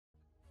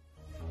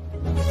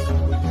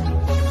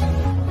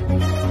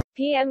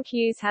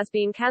PMQs has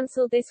been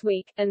cancelled this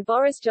week, and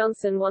Boris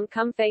Johnson won't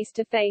come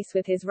face-to-face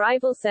with his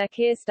rival Sir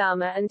Keir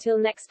Starmer until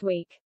next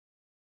week.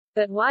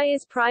 But why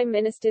is Prime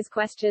Minister's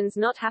questions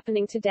not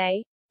happening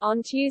today?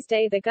 On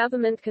Tuesday, the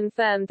government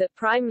confirmed that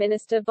Prime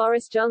Minister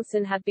Boris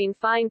Johnson had been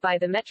fined by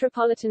the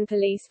Metropolitan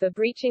Police for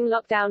breaching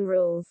lockdown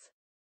rules.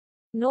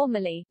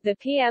 Normally, the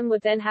PM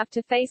would then have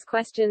to face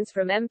questions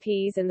from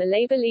MPs and the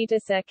Labour leader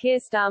Sir Keir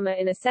Starmer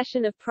in a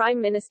session of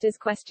Prime Minister's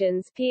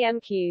questions,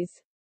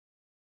 PMQs.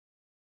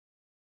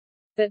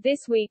 But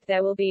this week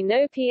there will be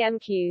no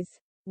PMQs.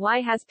 Why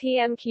has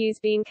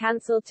PMQs been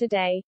cancelled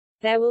today?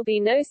 There will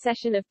be no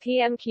session of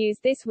PMQs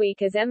this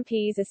week as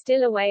MPs are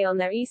still away on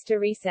their Easter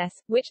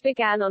recess, which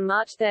began on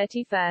March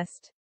 31.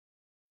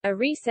 A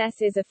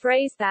recess is a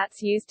phrase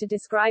that's used to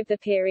describe the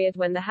period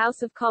when the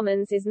House of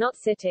Commons is not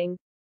sitting.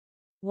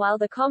 While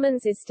the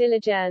Commons is still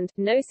adjourned,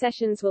 no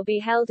sessions will be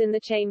held in the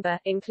chamber,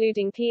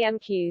 including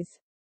PMQs.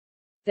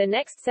 The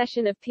next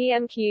session of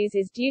PMQs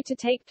is due to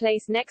take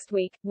place next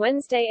week,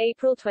 Wednesday,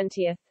 April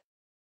 20.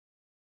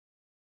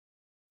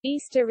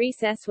 Easter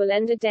recess will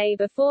end a day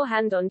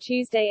beforehand on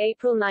Tuesday,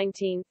 April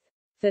 19.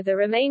 For the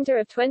remainder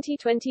of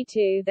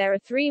 2022 there are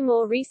 3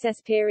 more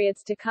recess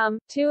periods to come,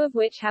 2 of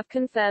which have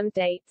confirmed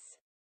dates.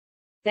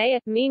 They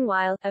are,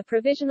 meanwhile, a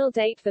provisional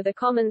date for the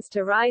Commons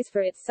to rise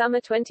for its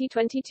summer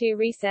 2022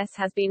 recess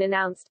has been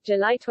announced,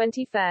 July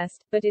 21,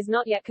 but is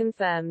not yet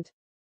confirmed.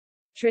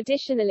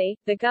 Traditionally,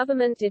 the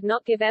government did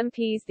not give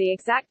MPs the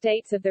exact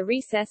dates of the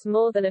recess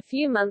more than a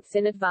few months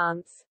in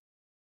advance.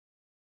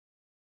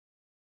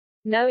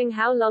 Knowing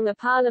how long a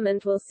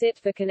parliament will sit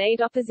for can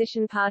aid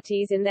opposition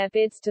parties in their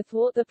bids to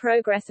thwart the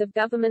progress of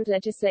government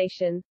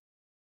legislation.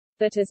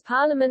 But as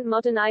Parliament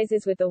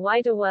modernizes with the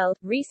wider world,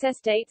 recess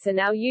dates are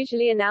now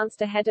usually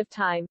announced ahead of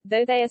time,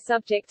 though they are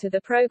subject to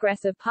the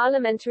progress of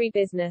parliamentary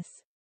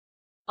business.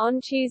 On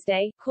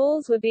Tuesday,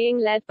 calls were being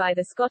led by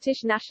the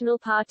Scottish National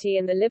Party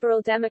and the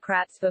Liberal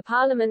Democrats for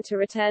Parliament to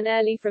return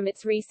early from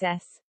its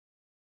recess.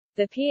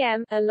 The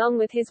PM, along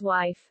with his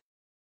wife,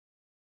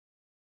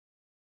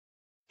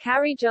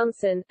 Carrie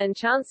Johnson, and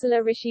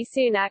Chancellor Rishi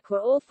Sunak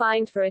were all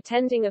fined for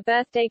attending a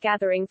birthday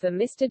gathering for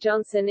Mr.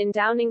 Johnson in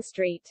Downing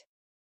Street.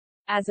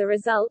 As a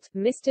result,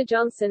 Mr.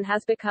 Johnson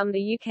has become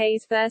the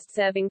UK's first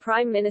serving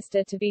Prime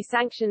Minister to be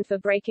sanctioned for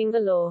breaking the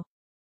law.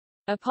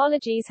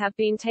 Apologies have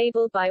been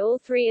tabled by all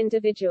 3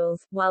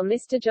 individuals, while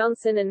Mr.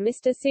 Johnson and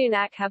Mr.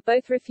 Sunak have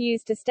both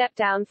refused to step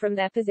down from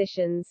their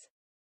positions.